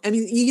overwhelming. I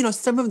mean, you know,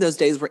 some of those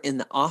days we're in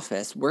the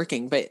office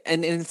working, but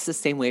and it's the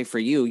same way for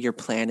you. You're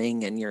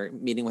planning and you're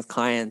meeting with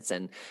clients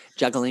and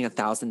juggling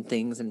 1,000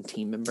 things and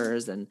team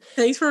members. And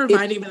thanks for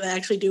reminding me that I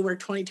actually do work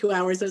 22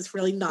 hours. It's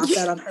really not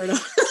that unheard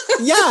of.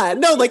 Yeah,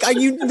 no, like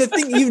the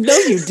thing you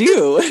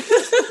do.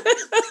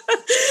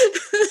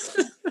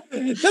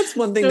 That's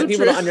one thing that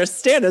people don't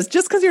understand is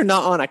just because you're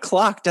not on a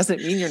clock doesn't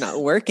mean you're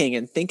not working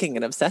and thinking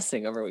and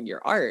obsessing over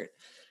your art.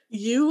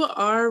 You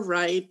are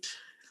right.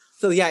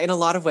 So yeah, in a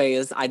lot of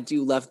ways, I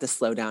do love the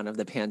slowdown of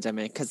the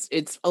pandemic because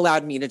it's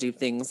allowed me to do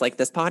things like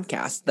this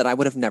podcast that I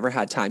would have never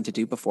had time to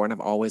do before and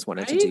I've always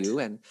wanted to do.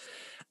 And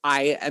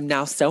I am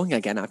now sewing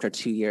again after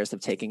 2 years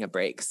of taking a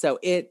break. So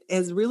it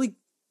has really,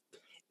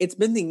 it's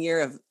been the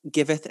year of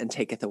giveth and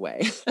taketh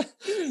away,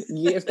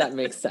 if that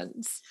makes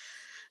sense.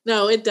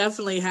 No, it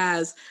definitely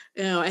has.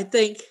 You know, I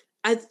think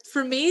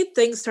for me,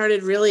 things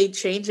started really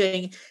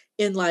changing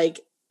in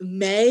like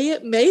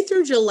May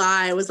through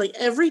July. Was like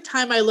every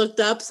time I looked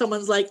up,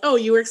 someone's like, "Oh,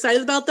 you were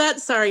excited about that?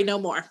 Sorry, no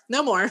more."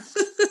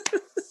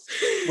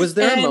 Was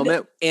there a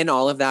moment in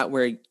all of that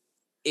where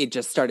it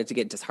just started to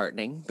get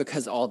disheartening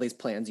because all these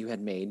plans you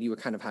had made, you were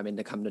kind of having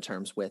to come to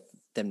terms with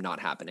them not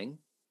happening?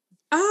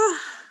 Ah,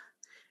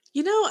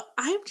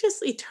 I'm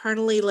just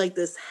eternally like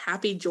this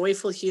happy,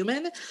 joyful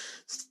human.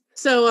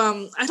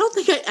 So I don't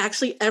think I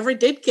actually ever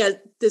did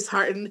get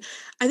disheartened.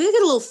 I think I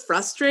get a little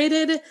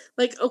frustrated.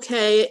 Like,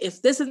 okay,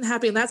 if this isn't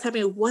happening, that's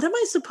happening. What am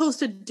I supposed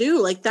to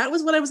do? Like, that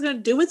was what I was going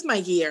to do with my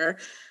year.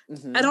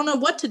 I don't know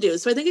what to do.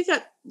 So I think it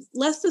got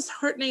less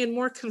disheartening and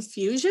more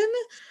confusion.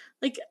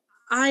 Like,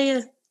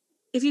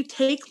 if you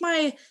take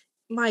my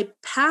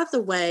path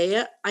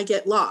away, I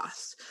get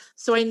lost.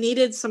 So I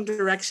needed some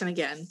direction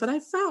again, but I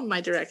found my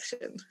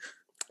direction.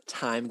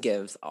 Time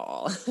gives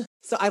all.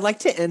 So I like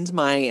to end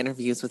my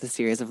interviews with a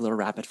series of little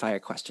rapid fire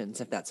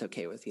questions, if that's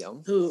okay with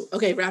you. Ooh,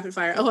 okay, rapid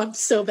fire. Oh, I'm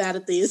so bad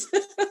at these.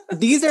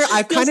 These are,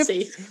 I've kind You'll of,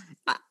 see.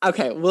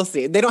 Okay, we'll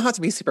see. They don't have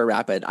to be super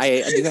rapid.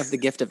 I do have the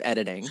gift of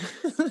editing.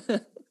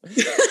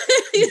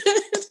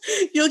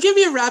 You'll give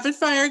me a rapid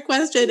fire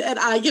question and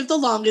I give the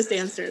longest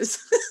answers.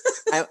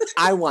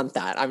 I want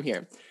that. I'm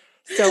here.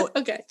 So,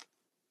 okay.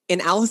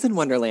 In Alice in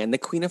Wonderland, the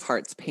Queen of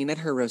Hearts painted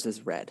her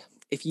roses red.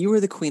 If you were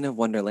the Queen of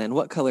Wonderland,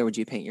 what color would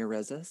you paint your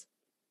roses?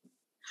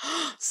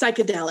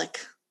 Psychedelic.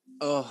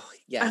 Oh,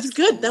 yes. That was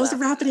good. That was a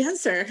rapid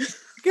answer.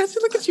 Guys,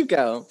 look at you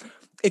go.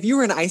 If you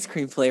were an ice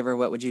cream flavor,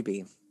 what would you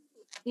be?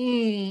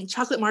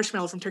 Chocolate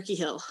marshmallow from Turkey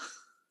Hill.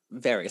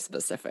 Very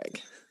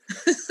specific.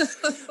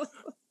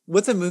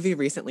 What's a movie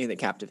recently that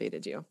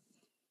captivated you?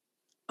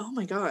 Oh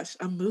my gosh,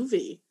 a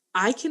movie.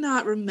 I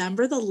cannot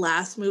remember the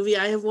last movie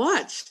I have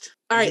watched.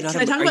 All right, can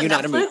I talk about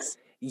Netflix?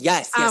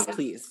 Yes,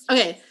 please.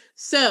 Okay,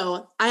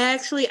 so I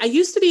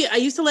used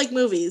to like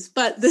movies,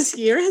 but this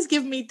year has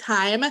given me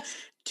time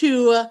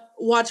to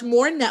watch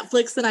more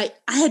Netflix than I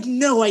had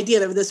no idea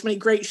there were this many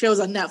great shows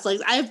on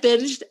Netflix. I have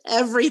binged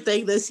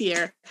everything this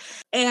year.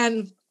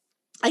 And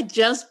I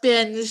just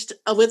binged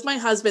with my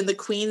husband, The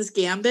Queen's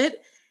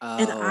Gambit,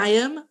 and I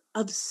am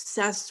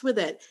obsessed with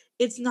it.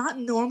 It's not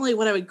normally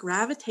what I would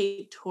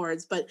gravitate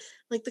towards, but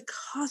like the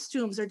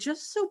costumes are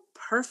just so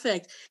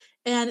perfect.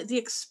 And the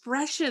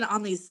expression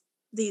on the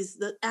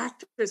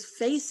actors'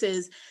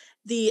 faces,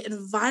 the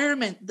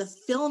environment, the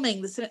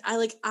filming,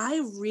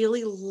 I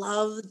really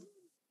love.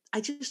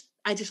 I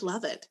just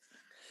love it.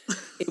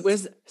 It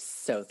was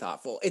so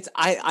thoughtful.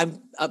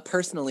 I'm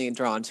personally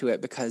drawn to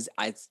it because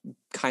it's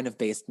kind of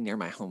based near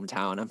my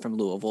hometown. I'm from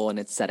Louisville and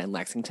it's set in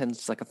Lexington.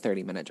 It's like a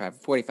 30-minute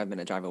drive,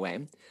 45-minute drive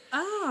away.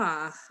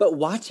 But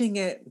watching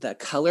it, the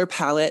color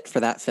palette for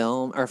that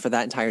film or for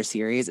that entire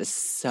series is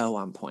so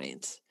on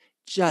point.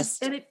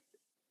 Just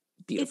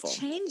beautiful. It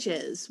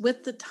changes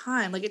with the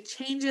time. Like it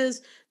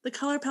changes, the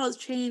color palettes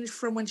change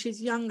from when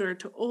she's younger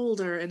to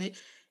older. And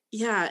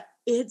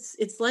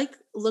it's like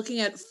looking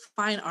at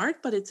fine art,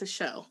 but it's a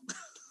show.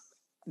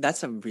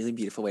 That's a really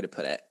beautiful way to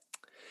put it.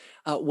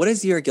 What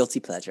is your guilty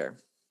pleasure?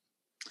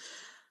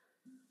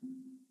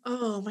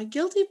 Oh, my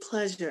guilty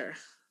pleasure.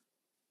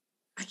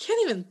 I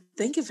can't even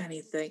think of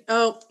anything.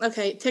 Oh,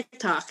 okay.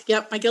 TikTok.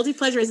 Yep. My guilty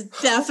pleasure is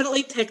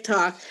definitely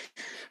TikTok.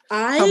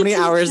 How many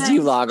hours do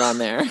you log on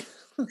there?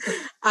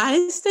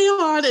 I stay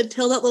on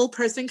until that little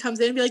person comes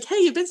in and be like, hey,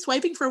 you've been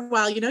swiping for a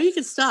while. You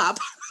can stop.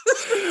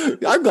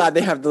 I'm glad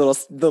they have the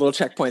little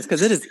checkpoints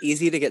because it is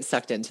easy to get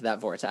sucked into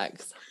that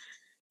vortex.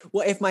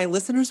 Well, if my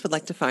listeners would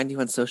like to find you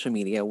on social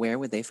media, where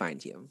would they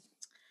find you?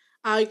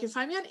 You can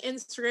find me on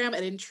Instagram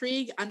at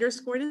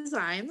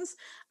intrigue_designs.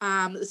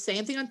 The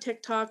same thing on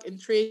TikTok,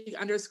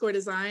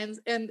 intrigue_designs.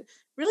 And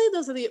really,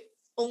 those are the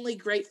only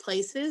great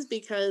places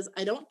because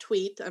I don't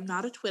tweet. I'm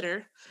not a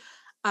Twitter.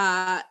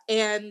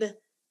 And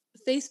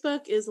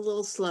Facebook is a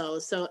little slow.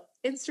 So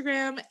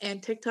Instagram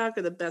and TikTok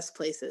are the best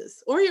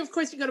places. Or, of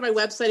course, you can go to my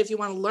website if you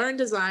want to learn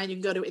design. You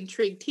can go to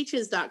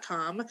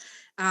intrigueteaches.com.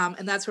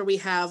 And that's where we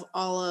have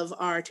all of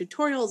our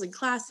tutorials and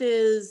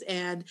classes.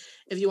 And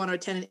if you want to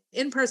attend an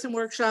in-person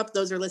workshop,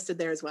 those are listed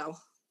there as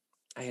well.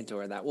 I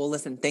adore that. Well,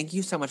 listen, thank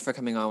you so much for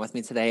coming on with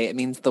me today. It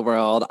means the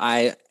world.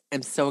 I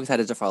am so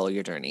excited to follow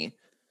your journey.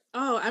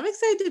 Oh, I'm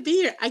excited to be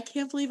here. I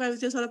can't believe I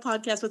was just on a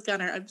podcast with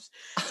Gunnar.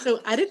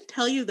 So I didn't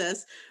tell you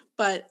this,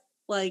 but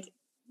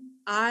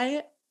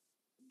I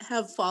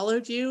have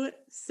followed you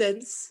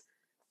since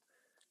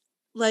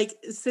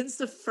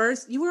the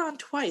first, you were on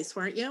twice,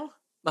 weren't you?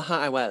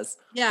 I was.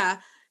 Yeah.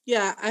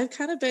 I've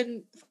kind of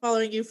been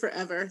following you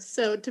forever.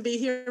 So to be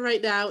here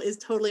right now is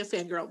totally a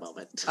fangirl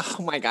moment.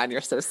 Oh my God,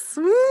 you're so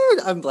sweet.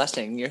 I'm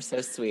blushing. You're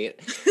so sweet.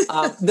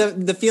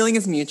 The feeling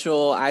is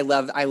mutual. I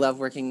love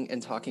working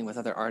and talking with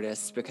other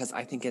artists because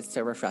I think it's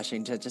so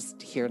refreshing to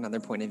just hear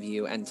another point of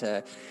view and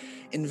to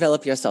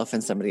envelop yourself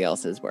in somebody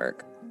else's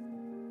work.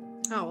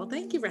 Oh, well,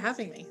 thank you for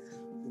having me.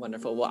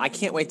 Wonderful. Well, I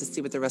can't wait to see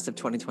what the rest of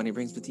 2020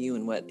 brings with you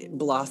and what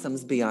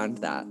blossoms beyond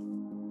that.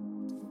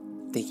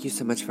 Thank you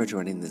so much for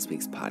joining this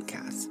week's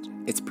podcast.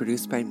 It's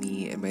produced by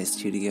me in my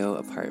studio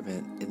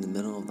apartment in the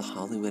middle of the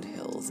Hollywood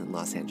Hills in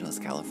Los Angeles,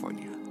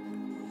 California.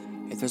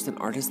 If there's an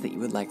artist that you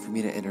would like for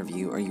me to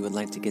interview or you would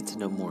like to get to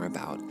know more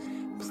about,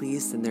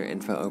 please send their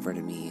info over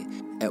to me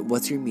at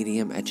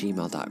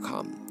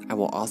whatsyourmedium@gmail.com. I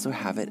will also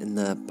have it in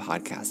the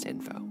podcast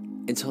info.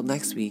 Until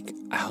next week,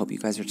 I hope you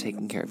guys are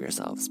taking care of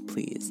yourselves.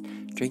 Please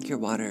drink your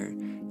water,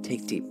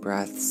 take deep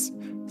breaths,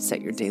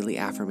 set your daily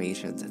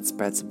affirmations, and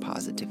spread some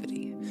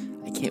positivity.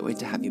 I can't wait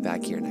to have you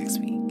back here next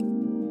week.